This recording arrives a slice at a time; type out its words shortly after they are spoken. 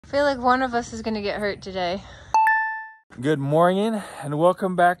I feel like one of us is gonna get hurt today. Good morning and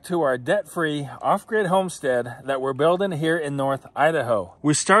welcome back to our debt-free off-grid homestead that we're building here in North Idaho.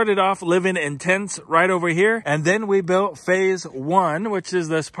 We started off living in tents right over here, and then we built phase 1, which is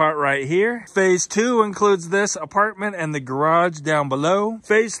this part right here. Phase 2 includes this apartment and the garage down below.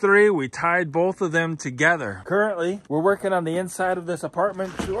 Phase 3, we tied both of them together. Currently, we're working on the inside of this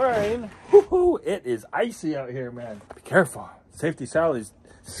apartment terrain. Woohoo! It is icy out here, man. Be careful. Safety Sally's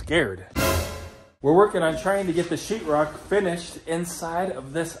scared. We're working on trying to get the sheetrock finished inside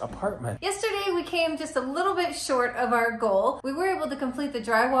of this apartment. Yesterday we came just a little bit short of our goal. We were able to complete the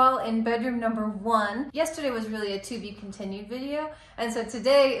drywall in bedroom number 1. Yesterday was really a to be continued video, and so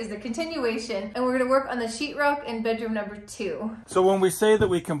today is the continuation, and we're gonna work on the sheetrock in bedroom number 2. So when we say that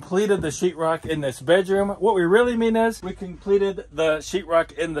we completed the sheetrock in this bedroom, what we really mean is we completed the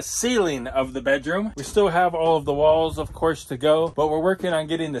sheetrock in the ceiling of the bedroom. We still have all of the walls, of course, to go, but we're working on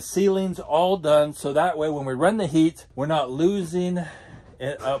getting the ceilings all done, so that way when we run the heat, we're not losing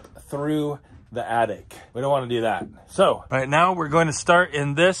it up through the attic. We don't want to do that. So right now we're going to start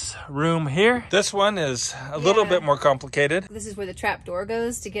in this room here. This one is a little bit more complicated. This is where the trap door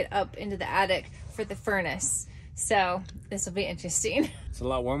goes to get up into the attic for the furnace. So this will be interesting. It's a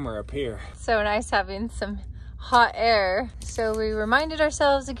lot warmer up here. So nice having some hot air. So we reminded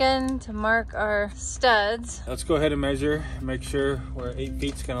ourselves again to mark our studs. Let's go ahead and measure, make sure where 8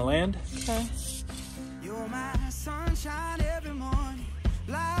 feet's gonna land. Okay. You're my sunshine every morning,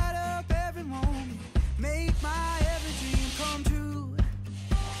 light up every moment, make my every dream come true.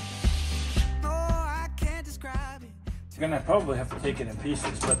 Oh, I can't describe it. You're gonna probably have to take it in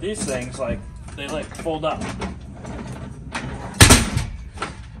pieces, but these things, they fold up.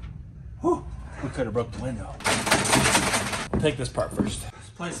 Whew, we could have broke the window. We'll take this part first. This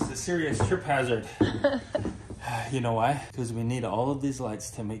place is a serious trip hazard. You know why? Because we need all of these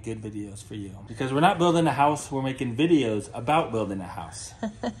lights to make good videos for you. Because we're not building a house, we're making videos about building a house.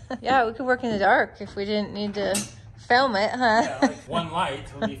 Yeah, we could work in the dark if we didn't need to film it, huh? Yeah, like one light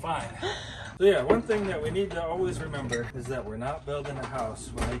will be fine. So yeah, one thing that we need to always remember is that we're not building a house,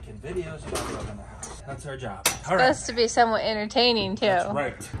 we're making videos about building a house. That's our job. All right. Supposed to be somewhat entertaining too. That's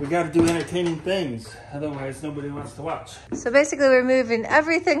right. We got to do entertaining things, otherwise nobody wants to watch. So basically we're moving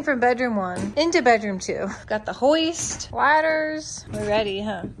everything from bedroom 1 into bedroom 2. Got the hoist, ladders. We're ready,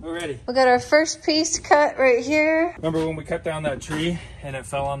 huh? We're ready. We got our first piece cut right here. Remember when we cut down that tree and it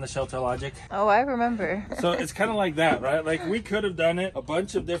fell on the Shelter Logic? Oh, I remember. So it's kind of like that, right? Like we could have done it a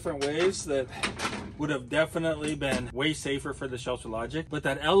bunch of different ways that would have definitely been way safer for the Shelter Logic, but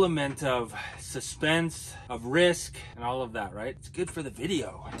that element of suspense, of risk, and all of that, right? It's good for the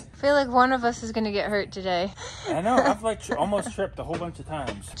video. I feel like one of us is gonna get hurt today. I know, I've almost tripped a whole bunch of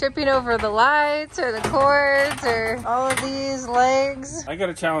times. Tripping over the lights or the cords or all of these legs. I got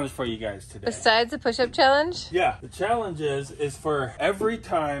a challenge for you guys today. Besides the push-up challenge? Yeah, the challenge is for every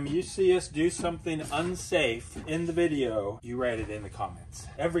time you see us do something unsafe in the video, you write it in the comments.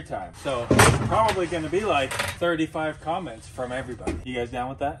 Every time. So it's probably going to be like 35 comments from everybody. You guys down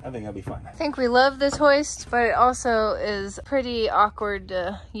with that? I think that'll be fun. I think we love this hoist, but it also is pretty awkward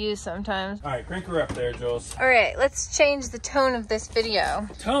to use sometimes. All right, crank her up there, Jules. All right, let's change the tone of this video.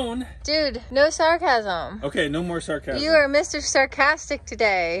 Tone? Dude, no sarcasm. Okay, no more sarcasm. You are Mr. Sarcastic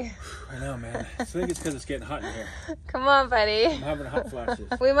today. I know, man. I think it's because it's getting hot in here. Come on, buddy. I'm having hot flashes.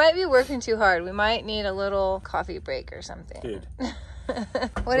 We might be working too hard. We might need a little coffee break or something. Dude.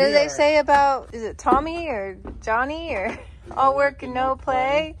 What do they say about, is it Tommy or Johnny or all work and no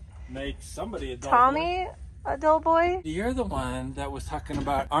play? Make somebody a dull Tommy, a dull boy? You're the one that was talking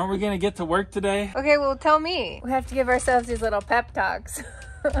about, aren't we going to get to work today? Okay, well, tell me. We have to give ourselves these little pep talks.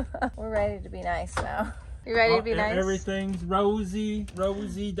 We're ready to be nice now. You ready to be nice? Everything's rosy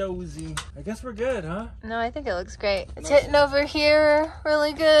dozy. I guess we're good, huh? No, I think it looks great. It's hitting over here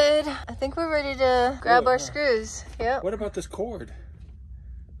really good. I think we're ready to grab our screws. Yep. What about this cord?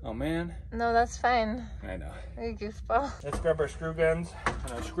 Oh, man. No, that's fine. I know. You goofball. Let's grab our screw guns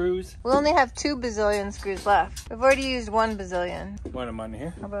and our screws. We only have 2 bazillion screws left. We've already used 1 bazillion. Want them on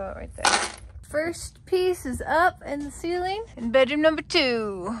here? How about right there? First piece is up in the ceiling in bedroom number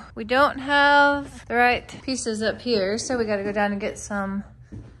 2. We don't have the right pieces up here, so we gotta go down and get some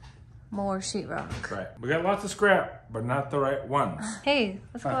more sheetrock. Right. We got lots of scrap, but not the right ones. Hey,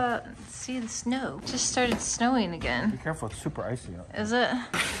 let's go out and see the snow. It just started snowing again. Be careful, it's super icy out. Is it? Oh,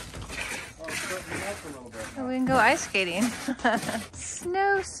 it's starting to melt a little bit. Oh, we can go ice skating.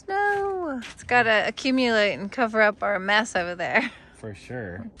 Snow. It's gotta accumulate and cover up our mess over there. For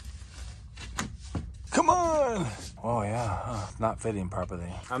sure. Come on. Oh yeah, not fitting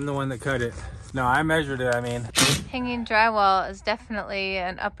properly. I'm the one that cut it. No, I measured it, I mean. Hanging drywall is definitely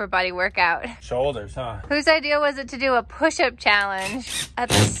an upper body workout. Shoulders, huh? Whose idea was it to do a push-up challenge at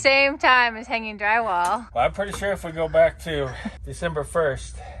the same time as hanging drywall? Well, I'm pretty sure if we go back to December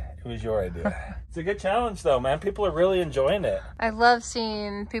 1st, it was your idea. It's a good challenge though, man. People are really enjoying it. I love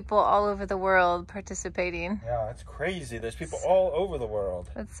seeing people all over the world participating. Yeah, it's crazy. There's people all over the world.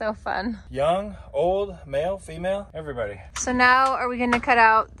 It's so fun. Young, old, male, female, everybody. So now are we gonna cut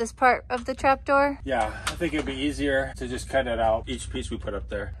out this part of the trapdoor? Yeah, I think it'd be easier to just cut it out, each piece we put up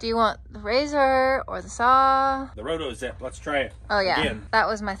there. Do you want the razor or the saw? The roto zip, let's try it. Oh yeah, again. That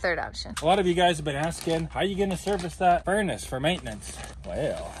was my third option. A lot of you guys have been asking, how are you gonna service that furnace for maintenance?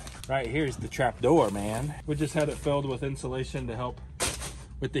 Well, right here's the trap door, man. We just had it filled with insulation to help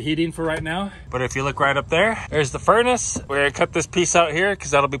with the heating for right now. But if you look right up there, there's the furnace. We're gonna cut this piece out here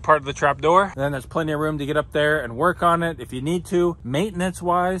because that'll be part of the trap door. And then there's plenty of room to get up there and work on it if you need to. Maintenance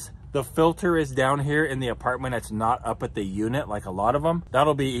wise, the filter is down here in the apartment. It's not up at the unit like a lot of them.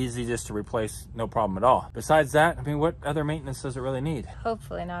 That'll be easy just to replace, no problem at all. Besides that, I mean, what other maintenance does it really need?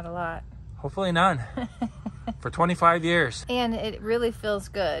 Hopefully not a lot. Hopefully none. For 25 years. And it really feels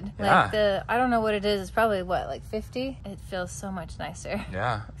good. Yeah. Like I don't know what it is. It's probably what, like 50? It feels so much nicer.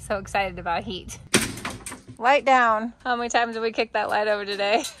 Yeah. So excited about heat. Light down. How many times have we kicked that light over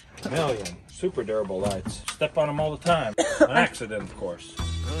today? A million. Super durable lights. Step on them all the time. An accident, of course.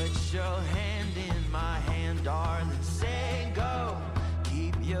 Put your hand in my hand, darling, say go.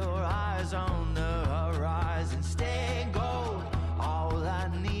 Keep your eyes on the horizon, stay gold. All I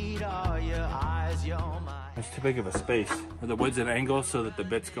need are your eyes, you're my... It's too big of a space. The wood's at an angle so that the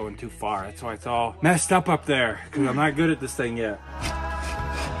bit's going too far. That's why it's all messed up there, because I'm not good at this thing yet.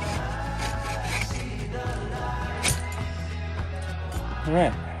 All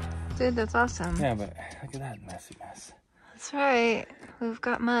right. Dude, that's awesome. Yeah, but look at that messy mess. That's right. We've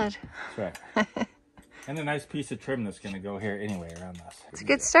got mud. That's right. And a nice piece of trim that's going to go here anyway around this. It's a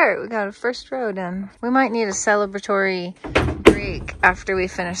good start. We got a first row done. We might need a celebratory break after we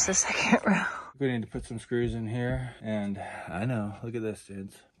finish the second row. We need to put some screws in here. And I know, look at this,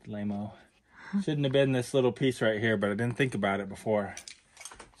 dudes. Lame-o. Shouldn't have been this little piece right here, but I didn't think about it before.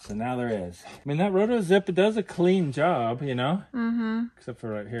 So now there is. I mean, that roto zip, it does a clean job, you know? Mm-hmm. Except for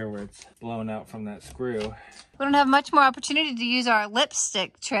right here where it's blown out from that screw. We don't have much more opportunity to use our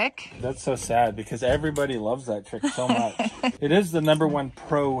lipstick trick. That's so sad because everybody loves that trick so much. It is the #1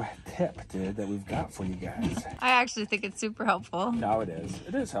 pro tip, dude, that we've got for you guys. I actually think it's super helpful. No, it is.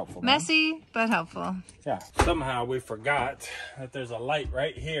 It is helpful. Man. Messy, but helpful. Yeah. Somehow we forgot that there's a light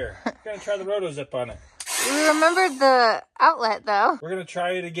right here. We're going to try the roto zip on it. We remembered the outlet though. We're going to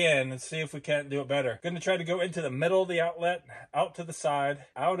try it again and see if we can't do it better. Going to try to go into the middle of the outlet, out to the side,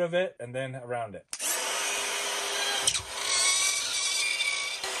 out of it, and then around it.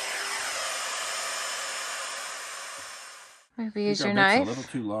 Maybe use your knife. A little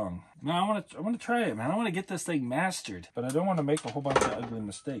too long. No, I want to try it, man. I want to get this thing mastered, but I don't want to make a whole bunch of ugly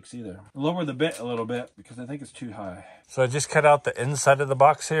mistakes either. Lower the bit a little bit because I think it's too high. So I just cut out the inside of the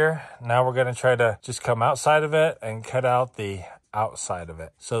box here. Now we're going to try to just come outside of it and cut out the outside of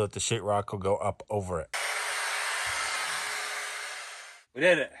it so that the sheetrock will go up over it. We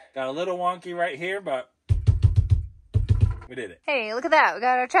did it. Got a little wonky right here, but we did it. Hey, look at that. We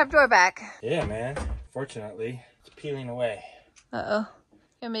got our trapdoor back. Yeah, man. Fortunately, it's peeling away. Uh-oh.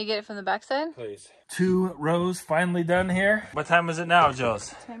 You want me to get it from the backside? Please. 2 rows finally done here. What time is it now, Jules?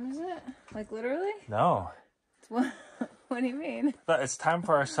 What time is it? Like literally? No. What do you mean? But it's time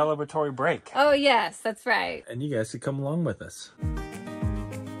for our celebratory break. Oh, yes, that's right. And you guys should come along with us.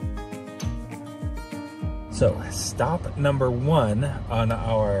 So, stop #1 on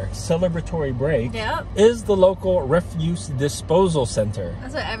our celebratory break is the local refuse disposal center.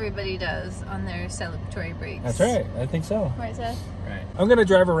 That's what everybody does on their celebratory breaks. That's right. I think so. Right, Seth? Right. I'm going to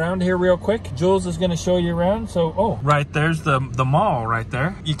drive around here real quick. Jules is going to show you around. So, oh, right there's the mall right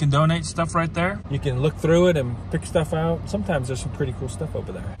there. You can donate stuff right there. You can look through it and pick stuff out. Sometimes there's some pretty cool stuff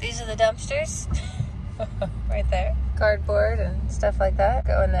over there. These are the dumpsters. Right there. Cardboard and stuff like that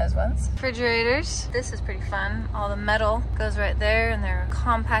go in those ones. Refrigerators. This is pretty fun. All the metal goes right there and they're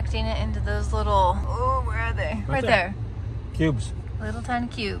compacting it into those little, oh, where are they? Right there. Cubes. Little tiny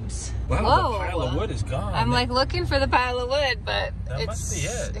cubes. Wow, whoa. The pile of wood is gone. I'm like looking for the pile of wood, but that must be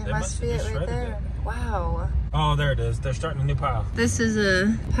it. It must be it right there. Wow. Oh, there it is. They're starting a new pile. This is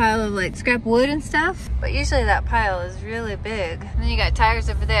a pile of like scrap wood and stuff, but usually that pile is really big. And then you got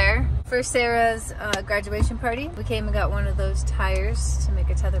tires over there. For Sarah's graduation party, we came and got one of those tires to make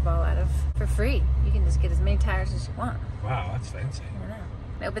a tetherball out of for free. You can just get as many tires as you want. Wow, that's fancy.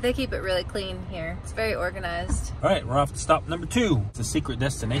 No, but they keep it really clean here. It's very organized. All right, we're off to stop number 2. It's a secret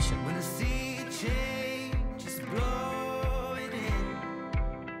destination. When the sea change is blowing in,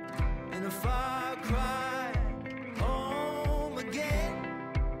 and a far cry home again.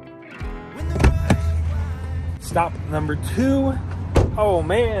 When the rush Stop number 2. Oh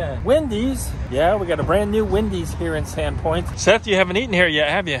man, Wendy's. Yeah, we got a brand new Wendy's here in Sandpoint. Seth, you haven't eaten here yet,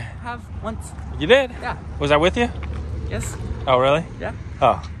 have you? Have once. You did? Yeah. Was I with you? Yes. Oh, really? Yeah.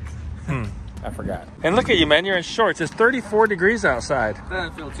 Oh. I forgot. And look at you, man. You're in shorts. It's 34 degrees outside.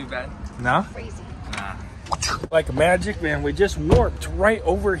 Doesn't feel too bad. No? Crazy. Nah. Like magic, man. We just warped right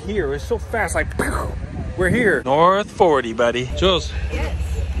over here. It's so fast. Like, we're here. North 40, buddy. Jules, Yes.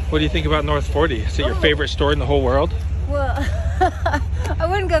 what do you think about North 40? Is it your favorite store in the whole world? Well, I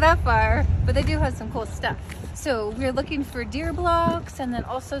wouldn't go that far, but they do have some cool stuff. So we're looking for deer blocks and then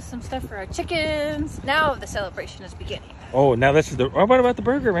also some stuff for our chickens. Now the celebration is beginning. Oh, now this is the... Oh, what about the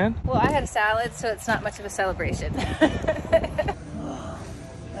burger, man? Well, I had a salad, so it's not much of a celebration. Oh,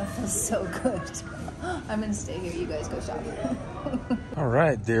 that feels so good. I'm gonna stay here. You guys go shop. All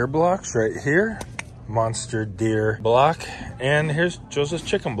right, deer blocks right here. Monster deer block. And here's Joseph's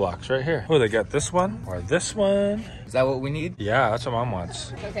chicken blocks right here. Oh, they got this one or this one. Is that what we need? Yeah, that's what Mom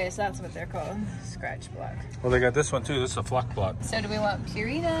wants. Okay, so that's what they're called. Scratch block. Well, they got this one too. This is a flock block. So do we want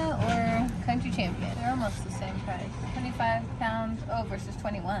Purina or Country Champion? They're almost the same price. 25 pounds, oh, versus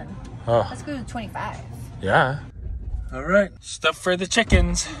 21. Oh, Let's go to 25. yeah. All right, stuff for the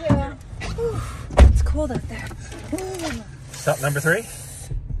chickens. Yeah. Whew, it's cold out there. Ooh. Stop number 3.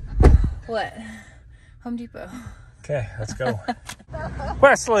 What? Home Depot. Okay, let's go.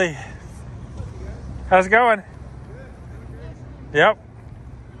 Wesley, how's it going? Yep.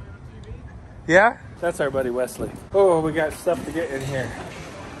 Yeah? That's our buddy Wesley. Oh, we got stuff to get in here.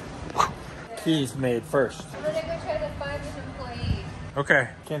 Keys made first. I'm gonna go try to find an employee. Okay,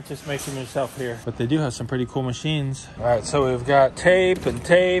 can't just make them yourself here. But they do have some pretty cool machines. All right, so we've got tape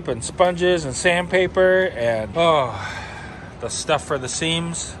and sponges and sandpaper and the stuff for the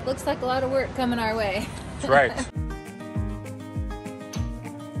seams. Looks like a lot of work coming our way. That's right.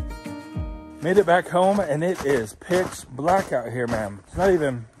 Made it back home and it is pitch black out here, man. It's not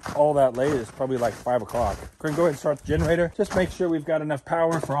even all that late. It's probably like 5 o'clock. We're gonna go ahead and start the generator. Just make sure we've got enough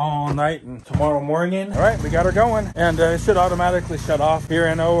power for all night and tomorrow morning. All right, we got her going. And it should automatically shut off here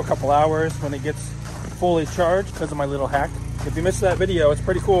in a couple hours when it gets fully charged because of my little hack. If you missed that video, it's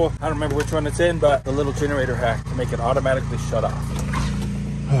pretty cool. I don't remember which one it's in, but the little generator hack to make it automatically shut off.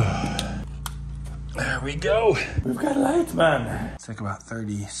 There we go. We've got lights, man. It's like about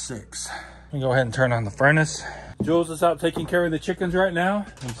 36. We go ahead and turn on the furnace. Jules is out taking care of the chickens right now.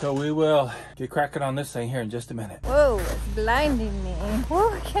 And so we will get cracking on this thing here in just a minute. Whoa, it's blinding me.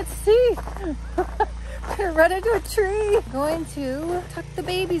 Whoa, I can't see. I'm gonna run into a tree. Going to tuck the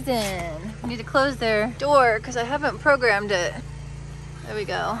babies in. I need to close their door because I haven't programmed it. There we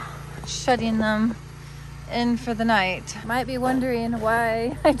go. Shutting them in for the night. Might be wondering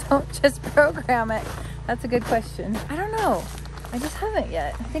why I don't just program it. That's a good question. I don't know. I just haven't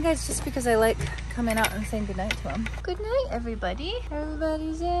yet. I think it's just because I like coming out and saying goodnight to them. Good night, everybody.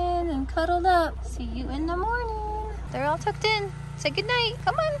 Everybody's in and cuddled up. See you in the morning. They're all tucked in. Say goodnight.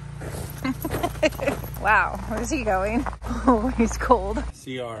 Come on. Wow, where's he going? Oh, he's cold.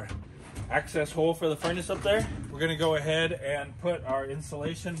 See our access hole for the furnace up there? We're gonna go ahead and put our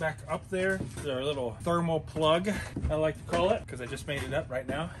insulation back up there. It's our little thermal plug, I like to call it, because I just made it up right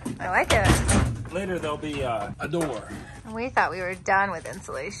now. I like it. Later there'll be a door. We thought we were done with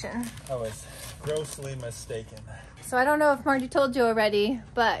insulation. I was grossly mistaken. So I don't know if Marty told you already,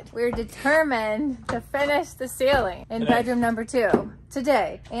 but we're determined to finish the ceiling in bedroom number 2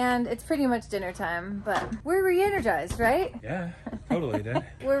 today. And it's pretty much dinner time, but we're re-energized, right? Yeah, totally, dude.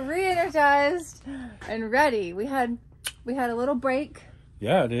 We're re-energized and ready. We had a little break.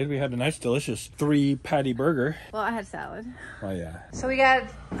 Yeah, dude, we had a nice, delicious 3-patty burger. Well, I had salad. Oh, yeah. So we got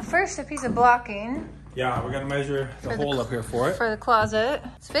first a piece of blocking. Yeah, we're gonna measure the hole up here for it. For the closet.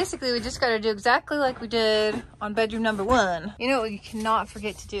 So basically we just gotta do exactly like we did on bedroom number 1. You know what you cannot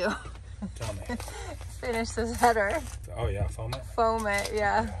forget to do? Tell me. Finish this header. Oh yeah, foam it? Foam it,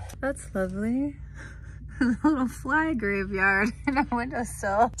 yeah. That's lovely. A little fly graveyard in our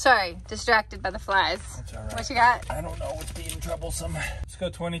windowsill. Sorry, distracted by the flies. That's all right. What you got? I don't know what's being troublesome. Let's go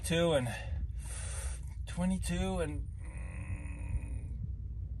 22 and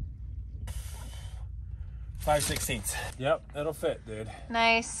 5/16. Yep, that'll fit, dude.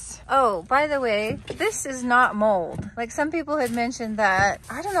 Nice. Oh, by the way, this is not mold. Like some people had mentioned that,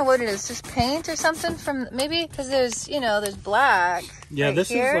 I don't know what it is, just paint or something from, maybe because there's, you know, there's black. Yeah, right this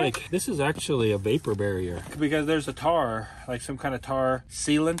here. this is actually a vapor barrier because there's a tar, like some kind of tar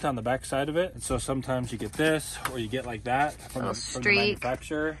sealant on the back side of it. And so sometimes you get this or you get like that from the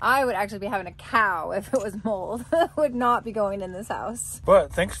manufacturer. I would actually be having a cow if it was mold. It would not be going in this house.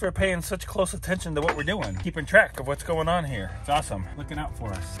 But thanks for paying such close attention to what we're doing, keeping track of what's going on here. It's awesome, looking out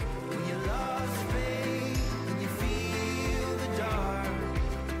for us.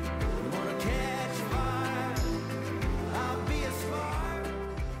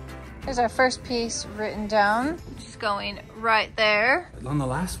 Here's our first piece written down. Just going right there. On the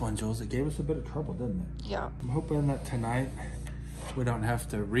last one, Jules, it gave us a bit of trouble, didn't it? Yeah. I'm hoping that tonight we don't have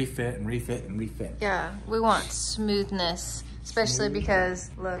to refit and refit and refit. Yeah, we want smoothness, especially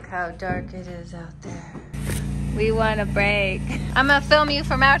because look how dark it is out there. We want a break. I'm gonna film you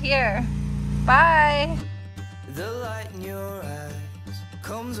from out here. Bye. The light in your eyes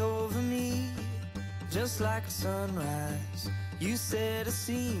comes over me just like a sunrise. You set a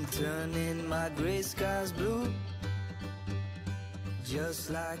scene, turning my gray skies blue.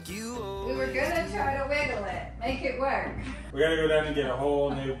 Just like you We were gonna try to wiggle it, make it work. We gotta go down and get a whole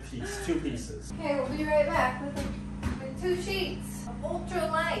new piece, 2 pieces. Okay, we'll be right back with 2 sheets of ultra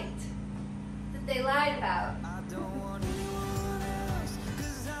light that they lied about. I don't want anyone else,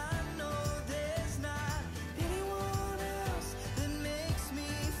 'cause I know there's not anyone else that makes me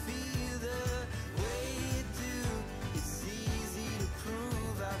feel the way you do. It's easy to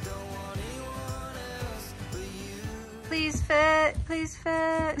prove I don't want anyone else but you. Please fit, please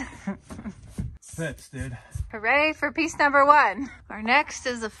fit. Fits, dude. Hooray for piece number 1. Our next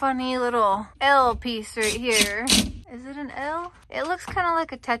is a funny little L piece right here. Is it an L? It looks kind of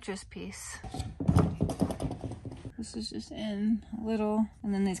like a Tetris piece. This is just in a little,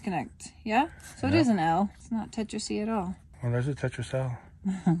 and then these connect. Yeah? So it is an L. It's not Tetris-y at all. Well, there's a Tetris L.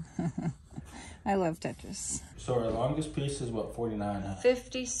 I love Tetris. So our longest piece is what, 49, huh?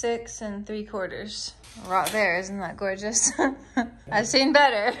 56 3/4. Right there, isn't that gorgeous? I've seen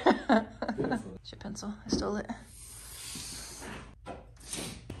better. It's your pencil, I stole it.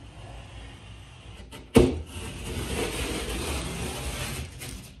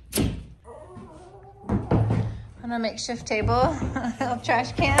 On a makeshift table, a little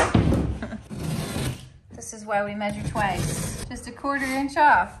trash can. This is why we measure twice. Just a 1/4 inch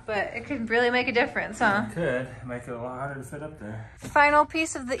off, but it could really make a difference, huh? It could make it a lot harder to fit up there. Final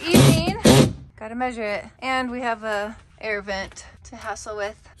piece of the evening. Gotta measure it. And we have a air vent to hassle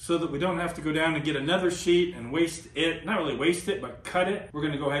with. So that we don't have to go down and get another sheet and waste it, not really waste it, but cut it. We're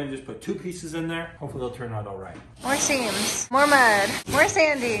gonna go ahead and just put 2 pieces in there. Hopefully they'll turn out all right. More seams, more mud, more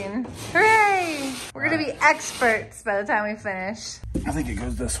sanding. Hooray! We're gonna be experts by the time we finish. I think it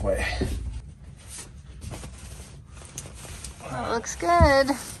goes this way. That looks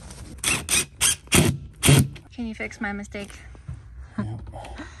good. Can you fix my mistake?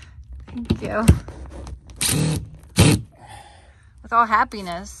 Thank you. With all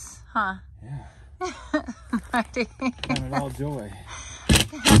happiness, huh? Yeah. Marty. Count it all joy.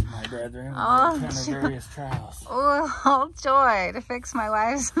 My brethren, Oh, count of various trials. Oh, all joy to fix my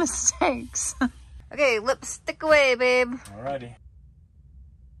life's mistakes. Okay, lipstick away, babe. Alrighty.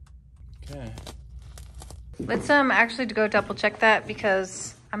 Okay. Let's actually to go double check that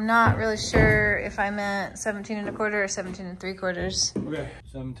because I'm not really sure if I meant 17 1/4 or 17 3/4. Okay,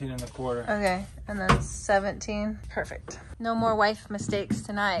 17 1/4. Okay, and then 17. Perfect. No more wife mistakes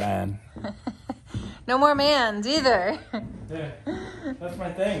tonight. Man. No more mans either. Yeah, that's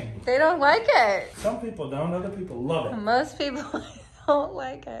my thing. They don't like it. Some people don't, other people love it. Most people don't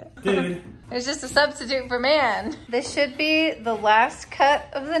like it. Dude. It's just a substitute for man. This should be the last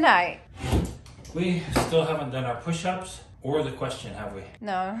cut of the night. We still haven't done our push-ups or the question, have we?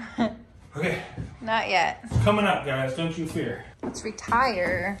 No, Okay, not yet. coming up, guys, don't you fear. Let's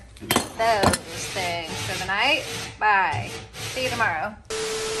retire those things for the night. Bye. See you tomorrow.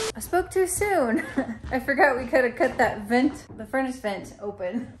 I spoke too soon. I forgot we could have cut that vent, the furnace vent,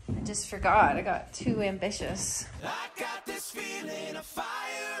 open. I just forgot. I got too ambitious. I got this feeling of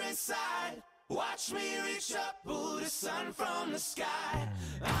fire inside. Watch me reach up, pull the sun from the sky.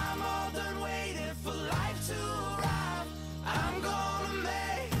 I'm all done waiting for life to arrive. I'm gonna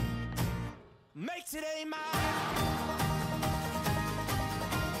make today mine.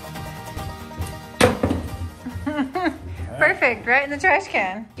 Perfect, right in the trash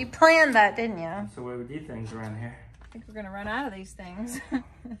can. You planned that, didn't you? That's the way we do things around here. I think we're gonna run out of these things.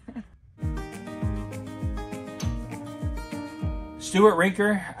 Stuart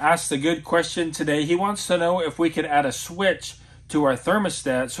Rinker asked a good question today. He wants to know if we could add a switch to our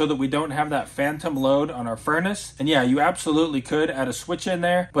thermostat so that we don't have that phantom load on our furnace. And yeah, you absolutely could add a switch in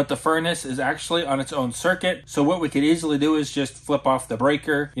there, but the furnace is actually on its own circuit. So what we could easily do is just flip off the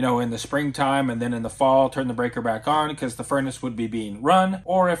breaker, you know, in the springtime, and then in the fall, turn the breaker back on because the furnace would be being run.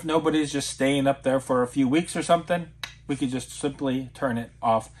 Or if nobody's just staying up there for a few weeks or something, we could just simply turn it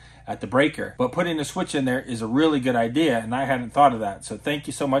off at the breaker. But putting a switch in there is a really good idea, and I hadn't thought of that. So thank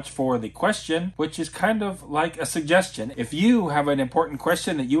you so much for the question, which is kind of like a suggestion. If you have an important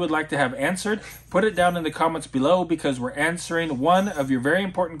question that you would like to have answered, put it down in the comments below, because we're answering one of your very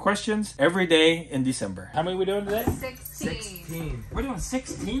important questions every day in December. How many are we doing today? 16. We're doing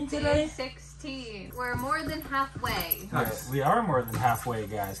 16 today? 16. We're more than halfway. Yes, we are more than halfway,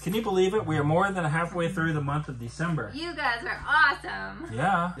 guys. Can you believe it? We are more than halfway through the month of December. You guys are awesome.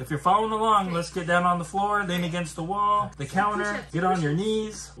 Yeah. If you're following along, let's get down on the floor, lean against the wall, the counter, get on your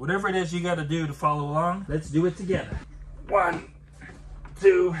knees. Whatever it is you got to do to follow along, let's do it together. 1,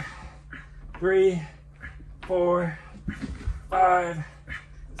 2, 3, 4, 5,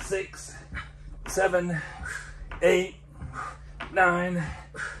 6, 7, 8, 9,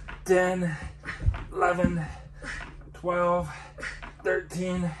 10, 11, 12,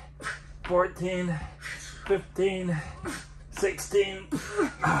 13, 14, 15, 16.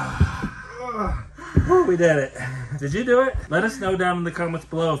 We did it. Did you do it? Let us know down in the comments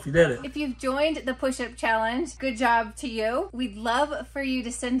below if you did it. If you've joined the push-up challenge, good job to you. We'd love for you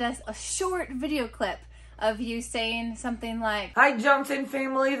to send us a short video clip of you saying something like, Hi Johnson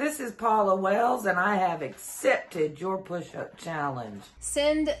family, this is Paula Wells and I have accepted your push-up challenge.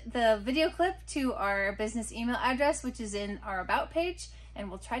 send the video clip to our business email address, which is in our About page, and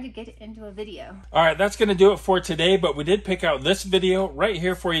we'll try to get it into a video. All right, that's going to do it for today, but we did pick out this video right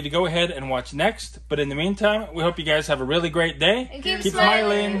here for you to go ahead and watch next. But in the meantime, we hope you guys have a really great day. And keep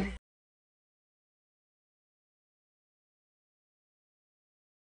smiling.